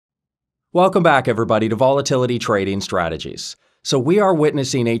Welcome back, everybody, to Volatility Trading Strategies. So we are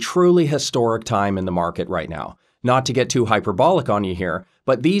witnessing a truly historic time in the market right now. Not to get too hyperbolic on you here,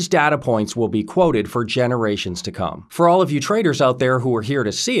 but these data points will be quoted for generations to come. For all of you traders out there who are here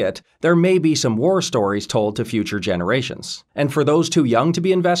to see it, there may be some war stories told to future generations. And for those too young to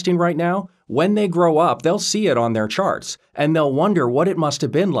be investing right now, when they grow up, they'll see it on their charts, and they'll wonder what it must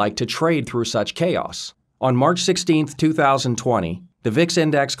have been like to trade through such chaos. On March 16, 2020, the VIX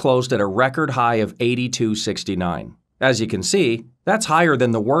index closed at a record high of 82.69. As you can see, that's higher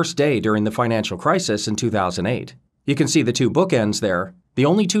than the worst day during the financial crisis in 2008. You can see the two bookends there, the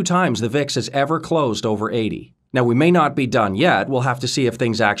only two times the VIX has ever closed over 80. Now, we may not be done yet, we'll have to see if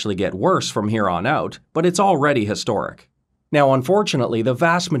things actually get worse from here on out, but it's already historic. Now, unfortunately, the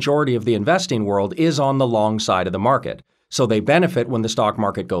vast majority of the investing world is on the long side of the market, so they benefit when the stock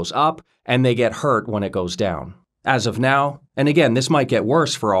market goes up, and they get hurt when it goes down. As of now, and again, this might get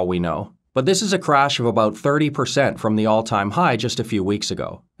worse for all we know, but this is a crash of about 30% from the all-time high just a few weeks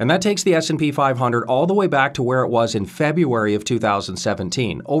ago. And that takes the S&P 500 all the way back to where it was in February of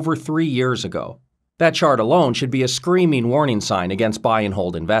 2017, over 3 years ago. That chart alone should be a screaming warning sign against buy and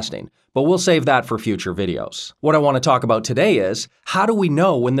hold investing, but we'll save that for future videos. What I want to talk about today is, how do we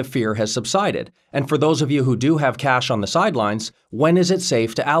know when the fear has subsided? And for those of you who do have cash on the sidelines, when is it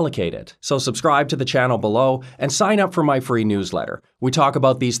safe to allocate it? So subscribe to the channel below and sign up for my free newsletter. We talk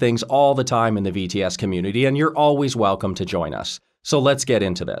about these things all the time in the VTS community, and you're always welcome to join us. So let's get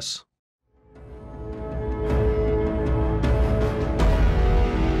into this.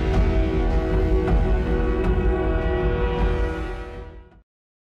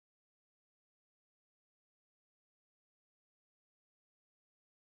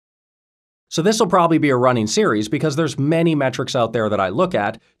 So this will probably be a running series because there's many metrics out there that I look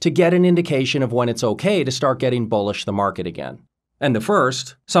at to get an indication of when it's okay to start getting bullish the market again. And the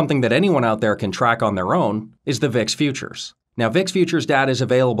first, something that anyone out there can track on their own, is the VIX Futures. Now, VIX Futures data is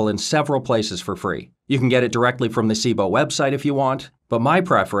available in several places for free. You can get it directly from the SIBO website if you want, but my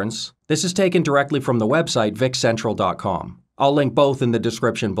preference, this is taken directly from the website VIXCentral.com. I'll link both in the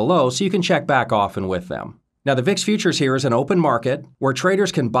description below so you can check back often with them. Now, the VIX Futures here is an open market where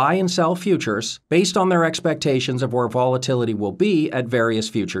traders can buy and sell futures based on their expectations of where volatility will be at various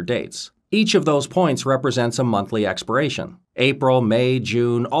future dates. Each of those points represents a monthly expiration: April, May,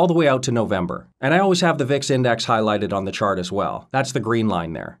 June, all the way out to November. And I always have the VIX index highlighted on the chart as well. That's the green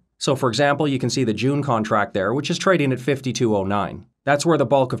line there. So for example, you can see the June contract there, which is trading at 52.09. That's where the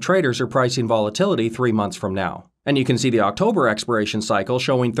bulk of traders are pricing volatility 3 months from now. And you can see the October expiration cycle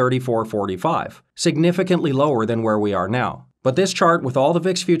showing 34.45, significantly lower than where we are now. But this chart with all the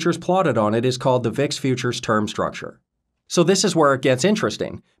VIX futures plotted on it is called the VIX Futures term structure. So this is where it gets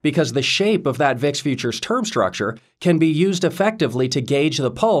interesting, because the shape of that VIX Futures term structure can be used effectively to gauge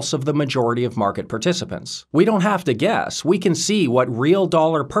the pulse of the majority of market participants. We don't have to guess, we can see what real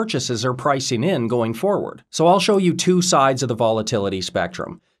dollar purchases are pricing in going forward. So I'll show you two sides of the volatility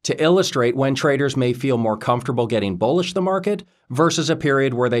spectrum to illustrate when traders may feel more comfortable getting bullish the market versus a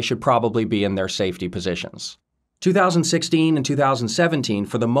period where they should probably be in their safety positions. 2016 and 2017,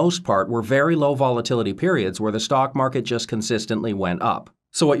 for the most part, were very low volatility periods where the stock market just consistently went up.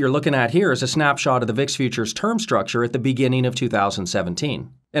 So what you're looking at here is a snapshot of the VIX Futures term structure at the beginning of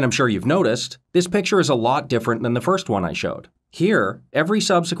 2017. And I'm sure you've noticed, this picture is a lot different than the first one I showed. Here, every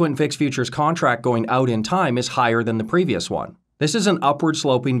subsequent VIX Futures contract going out in time is higher than the previous one. This is an upward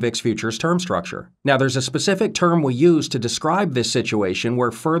sloping VIX Futures term structure. Now, there's a specific term we use to describe this situation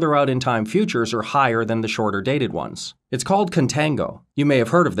where further out in time futures are higher than the shorter dated ones. It's called contango. You may have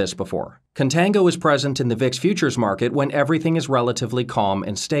heard of this before. Contango is present in the VIX Futures market when everything is relatively calm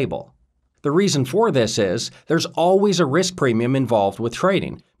and stable. The reason for this is there's always a risk premium involved with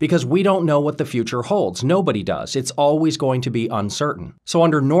trading because we don't know what the future holds. Nobody does. It's always going to be uncertain. So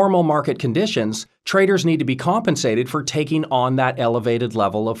under normal market conditions, traders need to be compensated for taking on that elevated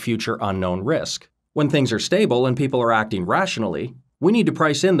level of future unknown risk. When things are stable and people are acting rationally, we need to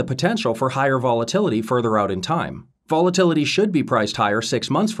price in the potential for higher volatility further out in time. Volatility should be priced higher 6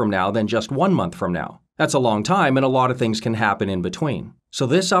 months from now than just 1 month from now. That's a long time, and a lot of things can happen in between. So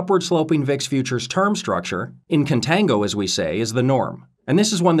this upward sloping VIX Futures term structure, in contango as we say, is the norm. And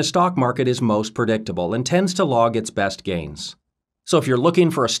this is when the stock market is most predictable and tends to log its best gains. So if you're looking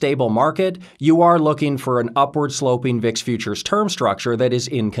for a stable market, you are looking for an upward sloping VIX Futures term structure that is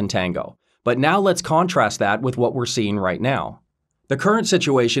in contango. But now let's contrast that with what we're seeing right now. The current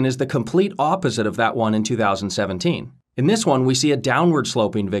situation is the complete opposite of that one in 2017. In this one, we see a downward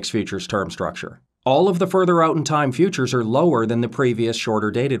sloping VIX Futures term structure. All of the further out in time futures are lower than the previous shorter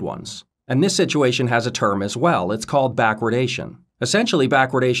dated ones. And this situation has a term as well. It's called backwardation. Essentially,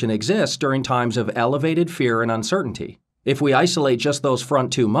 backwardation exists during times of elevated fear and uncertainty. If we isolate just those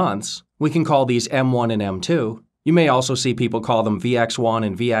front 2 months, we can call these M1 and M2. You may also see people call them VX1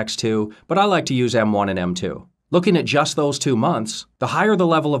 and VX2, but I like to use M1 and M2. Looking at just those 2 months, the higher the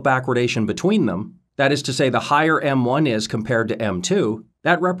level of backwardation between them, that is to say the higher M1 is compared to M2,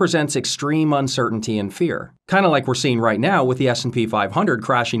 that represents extreme uncertainty and fear, kind of like we're seeing right now with the S&P 500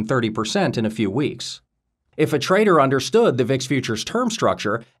 crashing 30% in a few weeks. If a trader understood the VIX Futures term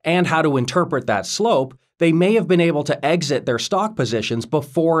structure and how to interpret that slope, they may have been able to exit their stock positions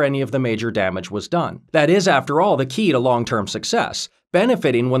before any of the major damage was done. That is, after all, the key to long-term success,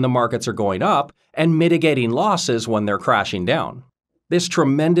 benefiting when the markets are going up and mitigating losses when they're crashing down. This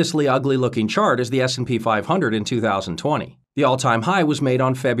tremendously ugly-looking chart is the S&P 500 in 2020. The all-time high was made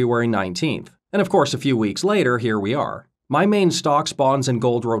on February 19th. And of course, a few weeks later, here we are. My main stocks, bonds, and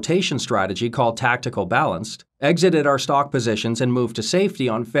gold rotation strategy, called Tactical Balanced, exited our stock positions and moved to safety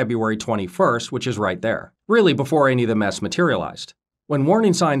on February 21st, which is right there, really before any of the mess materialized. When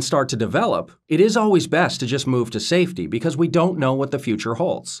warning signs start to develop, it is always best to just move to safety because we don't know what the future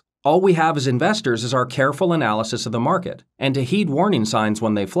holds. All we have as investors is our careful analysis of the market, and to heed warning signs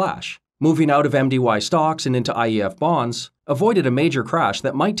when they flash. Moving out of MDY stocks and into IEF bonds avoided a major crash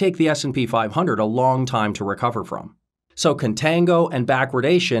that might take the S&P 500 a long time to recover from. So contango and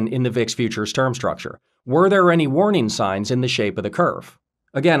backwardation in the VIX Futures term structure. Were there any warning signs in the shape of the curve?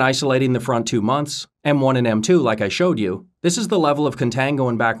 Again, isolating the front 2 months, M1 and M2 like I showed you, this is the level of contango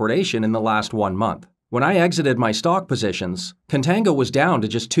and backwardation in the last 1 month. When I exited my stock positions, contango was down to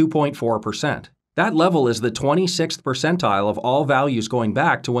just 2.4%. That level is the 26th percentile of all values going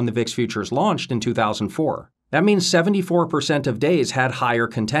back to when the VIX Futures launched in 2004. That means 74% of days had higher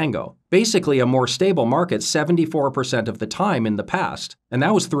contango, basically a more stable market 74% of the time in the past, and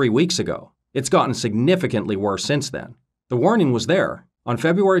that was 3 weeks ago. It's gotten significantly worse since then. The warning was there. On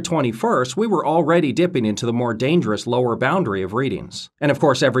February 21st, we were already dipping into the more dangerous lower boundary of readings. And of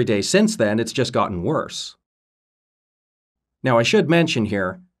course, every day since then, it's just gotten worse. Now, I should mention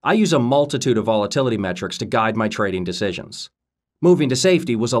here, I use a multitude of volatility metrics to guide my trading decisions. Moving to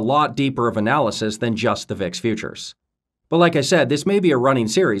safety was a lot deeper of analysis than just the VIX Futures. But like I said, this may be a running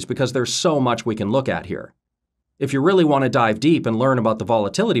series because there's so much we can look at here. If you really want to dive deep and learn about the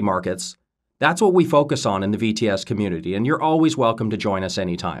volatility markets, that's what we focus on in the VTS community, and you're always welcome to join us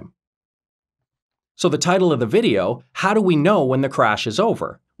anytime. So the title of the video, how do we know when the crash is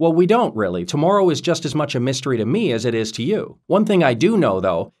over? Well, we don't really. Tomorrow is just as much a mystery to me as it is to you. One thing I do know,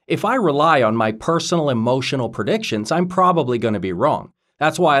 though, if I rely on my personal emotional predictions, I'm probably going to be wrong.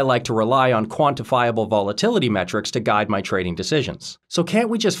 That's why I like to rely on quantifiable volatility metrics to guide my trading decisions. So can't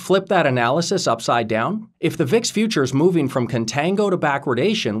we just flip that analysis upside down? If the VIX Futures moving from contango to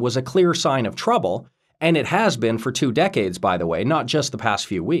backwardation was a clear sign of trouble, and it has been for 2 decades, by the way, not just the past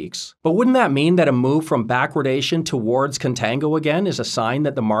few weeks. But wouldn't that mean that a move from backwardation towards contango again is a sign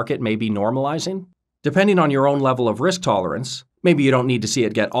that the market may be normalizing? Depending on your own level of risk tolerance, maybe you don't need to see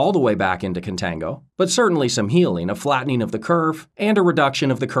it get all the way back into contango, but certainly some healing, a flattening of the curve, and a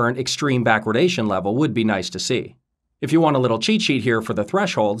reduction of the current extreme backwardation level would be nice to see. If you want a little cheat sheet here for the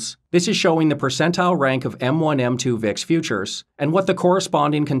thresholds, this is showing the percentile rank of M1, M2 VIX Futures and what the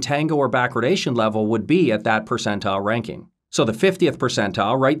corresponding contango or backwardation level would be at that percentile ranking. So the 50th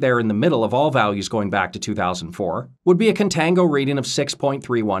percentile, right there in the middle of all values going back to 2004, would be a contango reading of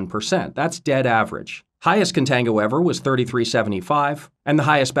 6.31%. That's dead average. Highest contango ever was 33.75, and the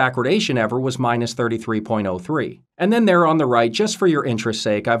highest backwardation ever was minus 33.03. And then there on the right, just for your interest's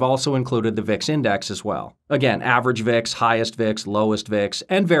sake, I've also included the VIX index as well. Again, average VIX, highest VIX, lowest VIX,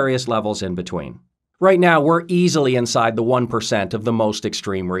 and various levels in between. Right now, we're easily inside the 1% of the most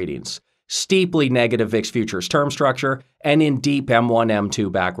extreme readings. Steeply negative VIX Futures term structure, and in deep M1,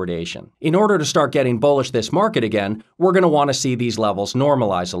 M2 backwardation. In order to start getting bullish this market again, we're going to want to see these levels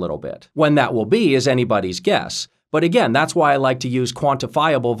normalize a little bit. When that will be is anybody's guess. But again, that's why I like to use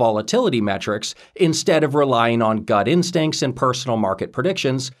quantifiable volatility metrics instead of relying on gut instincts and personal market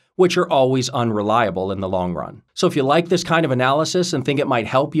predictions, which are always unreliable in the long run. So if you like this kind of analysis and think it might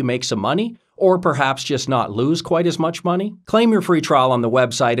help you make some money, or perhaps just not lose quite as much money, claim your free trial on the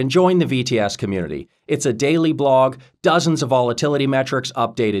website and join the VTS community. It's a daily blog, dozens of volatility metrics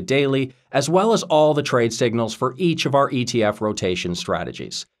updated daily, as well as all the trade signals for each of our ETF rotation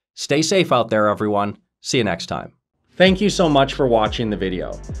strategies. Stay safe out there, everyone. See you next time. Thank you so much for watching the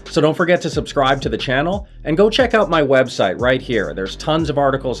video. So don't forget to subscribe to the channel and go check out my website right here. There's tons of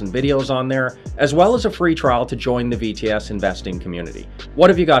articles and videos on there, as well as a free trial to join the VTS investing community. What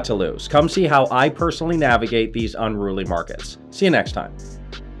have you got to lose? Come see how I personally navigate these unruly markets. See you next time.